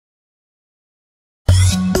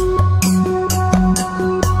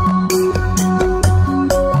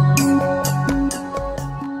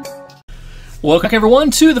Welcome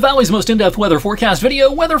everyone to the Valley's most in-depth weather forecast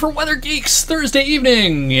video, Weather for Weather Geeks, Thursday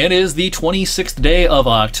evening. It is the 26th day of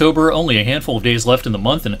October, only a handful of days left in the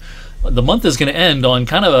month, and the month is going to end on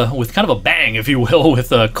with kind of a bang, if you will,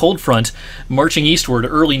 with a cold front marching eastward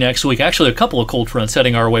early next week. Actually, a couple of cold fronts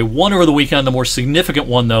heading our way, one over the weekend, the more significant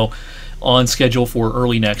one though, on schedule for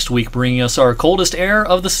early next week, bringing us our coldest air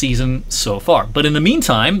of the season so far. But in the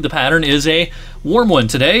meantime, the pattern is a warm one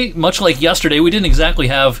today. Much like yesterday, we didn't exactly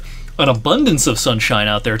have an abundance of sunshine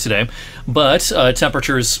out there today, but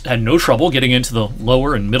temperatures had no trouble getting into the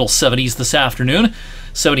lower and middle 70s this afternoon.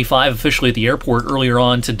 75 officially at the airport earlier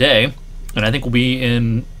on today, and I think we'll be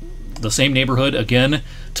in the same neighborhood again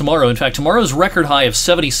tomorrow. In fact, tomorrow's record high of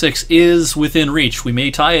 76 is within reach. We may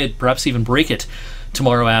tie it, perhaps even break it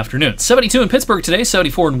tomorrow afternoon. 72 in Pittsburgh today,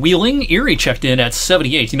 74 in Wheeling. Erie checked in at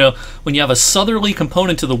 78. You know, when you have a southerly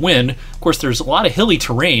component to the wind, of course, there's a lot of hilly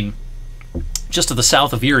terrain just to the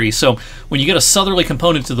south of Erie. So when you get a southerly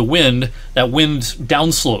component to the wind, that wind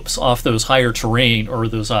downslopes off those higher terrain or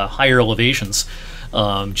those higher elevations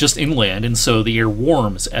just inland, and so the air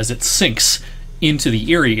warms as it sinks into the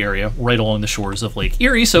Erie area right along the shores of Lake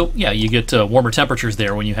Erie. So yeah, you get warmer temperatures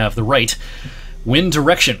there when you have the right wind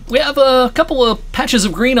direction. We have a couple of patches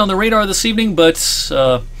of green on the radar this evening, but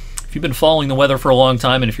if you've been following the weather for a long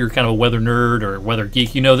time, and if you're kind of a weather nerd or weather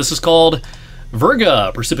geek, you know this is called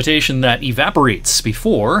virga, precipitation that evaporates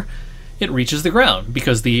before it reaches the ground,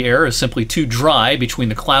 because the air is simply too dry between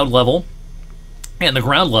the cloud level and the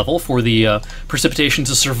ground level for the precipitation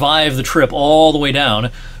to survive the trip all the way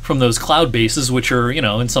down from those cloud bases, which are, you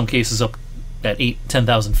know, in some cases up at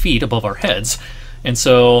 10,000 feet above our heads. And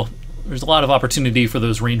so there's a lot of opportunity for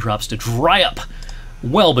those raindrops to dry up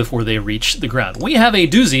well before they reach the ground. We have a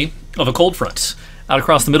doozy of a cold front out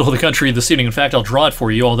across the middle of the country this evening. In fact, I'll draw it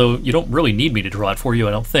for you, although you don't really need me to draw it for you,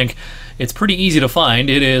 I don't think. It's pretty easy to find.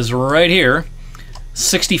 It is right here.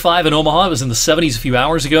 65 in Omaha. It was in the 70s a few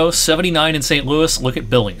hours ago. 79 in St. Louis. Look at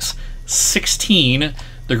Billings. 16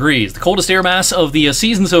 degrees. The coldest air mass of the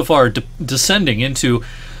season so far, descending into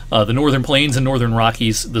the northern plains and northern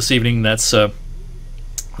Rockies this evening. That's a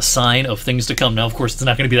sign of things to come. Now, of course, it's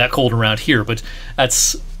not going to be that cold around here, but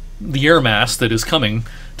that's the air mass that is coming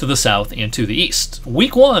to the south and to the east.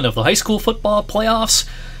 Week one of the high school football playoffs.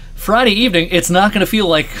 Friday evening, it's not going to feel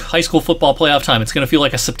like high school football playoff time. It's going to feel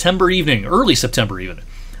like a September evening, early September even.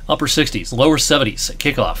 Upper 60s, lower 70s at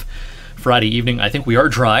kickoff. Friday evening, I think we are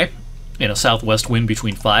dry, and a southwest wind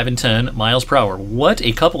between 5 and 10 miles per hour. What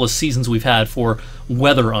a couple of seasons we've had for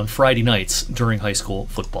weather on Friday nights during high school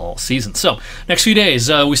football season. So, next few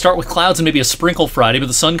days, we start with clouds and maybe a sprinkle Friday, but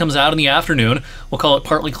the sun comes out in the afternoon. We'll call it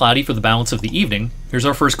partly cloudy for the balance of the evening. Here's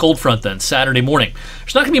our first cold front then, Saturday morning.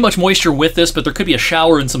 There's not going to be much moisture with this, but there could be a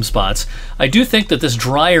shower in some spots. I do think that this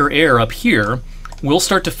drier air up here will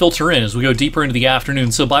start to filter in as we go deeper into the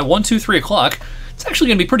afternoon. So by 1, 2, 3 o'clock, it's actually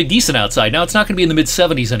going to be pretty decent outside. Now, it's not going to be in the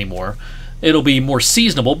mid-70s anymore. It'll be more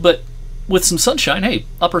seasonable, but with some sunshine, hey,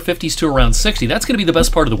 upper 50s to around 60. That's going to be the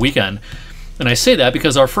best part of the weekend. And I say that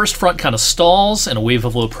because our first front kind of stalls and a wave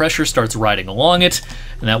of low pressure starts riding along it,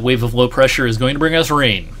 and that wave of low pressure is going to bring us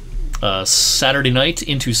rain Saturday night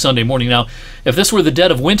into Sunday morning. Now, if this were the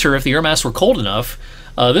dead of winter, if the air mass were cold enough,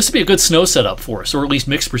 this would be a good snow setup for us, or at least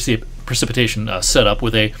mixed precipitation setup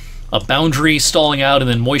with a boundary stalling out and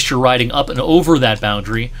then moisture riding up and over that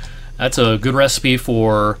boundary. That's a good recipe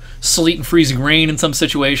for sleet and freezing rain in some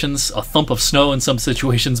situations, a thump of snow in some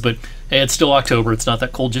situations, but hey, it's still October. It's not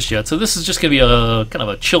that cold just yet. So this is just going to be a kind of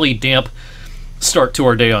a chilly, damp start to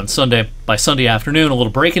our day on Sunday. By Sunday afternoon, a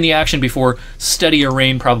little break in the action before steadier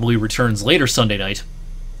rain probably returns later Sunday night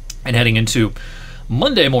and heading into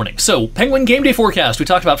Monday morning. So, Penguin game day forecast. We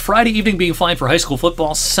talked about Friday evening being fine for high school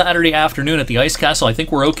football. Saturday afternoon at the Ice Castle, I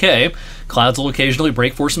think we're okay. Clouds will occasionally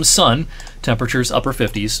break for some sun. Temperatures upper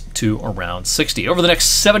 50s to around 60. Over the next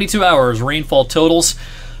 72 hours, rainfall totals,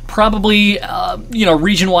 probably,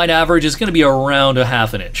 region-wide average is going to be around a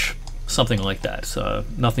half an inch. Something like that.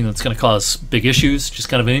 Nothing that's going to cause big issues, just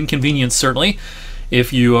kind of an inconvenience, certainly.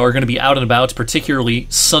 If you are going to be out and about, particularly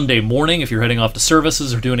Sunday morning, if you're heading off to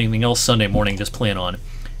services or doing anything else Sunday morning, just plan on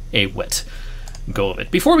a wet go of it.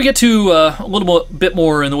 Before we get to a little bit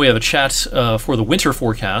more in the way of a chat for the winter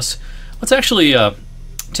forecast, let's actually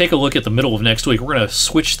take a look at the middle of next week. We're going to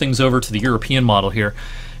switch things over to the European model here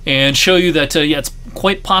and show you that, it's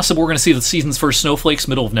quite possible we're going to see the season's first snowflakes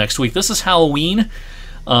middle of next week. This is Halloween.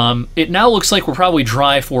 It now looks like we're probably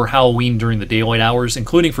dry for Halloween during the daylight hours,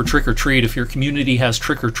 including for trick-or-treat. If your community has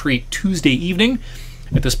trick-or-treat Tuesday evening,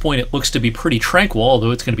 at this point it looks to be pretty tranquil,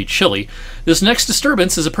 although it's going to be chilly. This next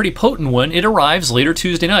disturbance is a pretty potent one. It arrives later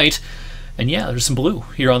Tuesday night, And yeah, there's some blue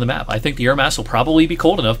here on the map. I think the air mass will probably be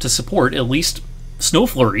cold enough to support at least snow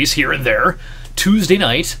flurries here and there Tuesday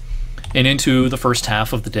night and into the first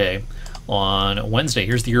half of the day on Wednesday.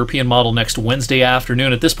 Here's the European model next Wednesday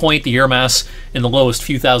afternoon. At this point, the air mass in the lowest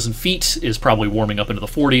few thousand feet is probably warming up into the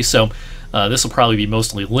 40s, so this will probably be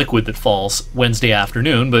mostly liquid that falls Wednesday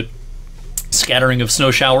afternoon, but scattering of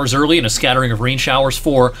snow showers early and a scattering of rain showers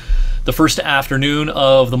for the first afternoon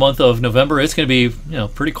of the month of November. It's going to be,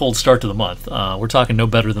 pretty cold start to the month. We're talking no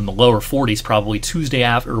better than the lower 40s probably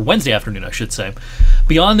Wednesday afternoon, I should say.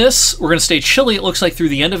 Beyond this, we're going to stay chilly, it looks like, through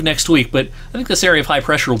the end of next week, but I think this area of high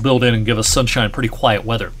pressure will build in and give us sunshine, pretty quiet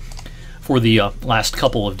weather for the last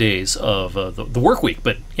couple of days of the work week.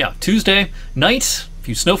 But yeah, Tuesday night, a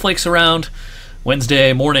few snowflakes around.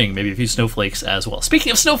 Wednesday morning, maybe a few snowflakes as well.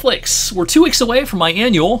 Speaking of snowflakes, we're 2 weeks away from my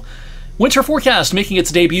annual winter forecast, making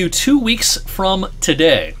its debut 2 weeks from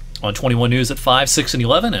today on 21 News at 5, 6, and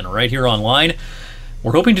 11, and right here online.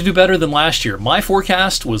 We're hoping to do better than last year. My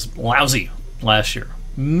forecast was lousy last year.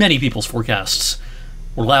 Many people's forecasts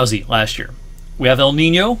were lousy last year. We have El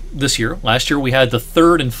Nino this year. Last year we had the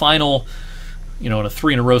third and final, in a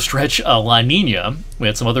 3-in-a-row stretch, La Nina. We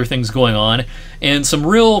had some other things going on, and some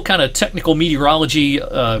real kind of technical meteorology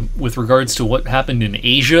with regards to what happened in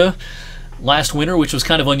Asia last winter, which was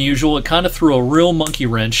kind of unusual. It kind of threw a real monkey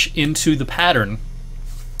wrench into the pattern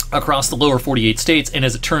across the lower 48 states, and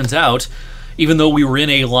as it turns out, even though we were in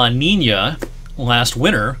a La Nina last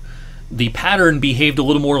winter, the pattern behaved a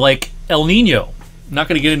little more like El Nino. I'm not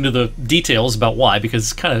going to get into the details about why, because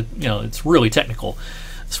it's kind of, it's really technical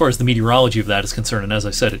as far as the meteorology of that is concerned, and as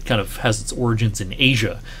I said, it kind of has its origins in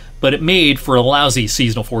Asia. But it made for a lousy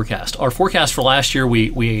seasonal forecast. Our forecast for last year,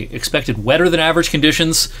 we expected wetter than average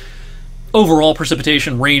conditions. Overall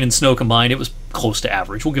precipitation, rain and snow combined, it was close to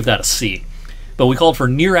average. We'll give that a C. But we called for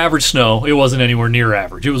near average snow. It wasn't anywhere near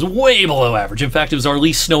average. It was way below average. In fact, it was our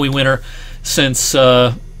least snowy winter since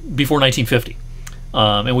before 1950.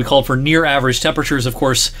 And we called for near average temperatures. Of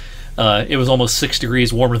course, it was almost 6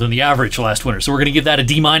 degrees warmer than the average last winter. So we're going to give that a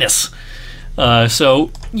D-.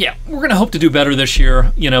 So yeah, we're going to hope to do better this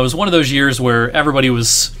year. It was one of those years where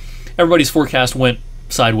everybody's forecast went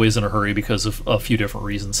sideways in a hurry because of a few different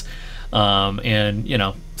reasons.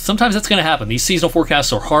 And sometimes that's going to happen. These seasonal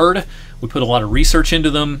forecasts are hard. We put a lot of research into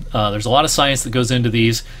them. There's a lot of science that goes into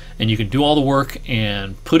these, and you can do all the work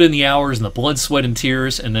and put in the hours and the blood, sweat, and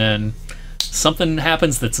tears, and then something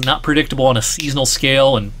happens that's not predictable on a seasonal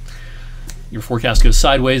scale, and your forecast goes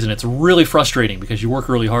sideways, and it's really frustrating because you work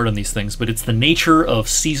really hard on these things, but it's the nature of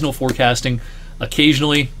seasonal forecasting.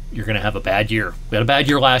 Occasionally, you're going to have a bad year. We had a bad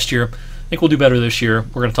year last year. I think we'll do better this year.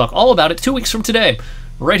 We're going to talk all about it 2 weeks from today,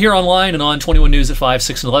 right here online and on 21 News at 5,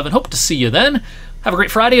 6, and 11. Hope to see you then. Have a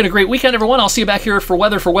great Friday and a great weekend, everyone. I'll see you back here for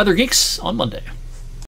Weather Geeks on Monday.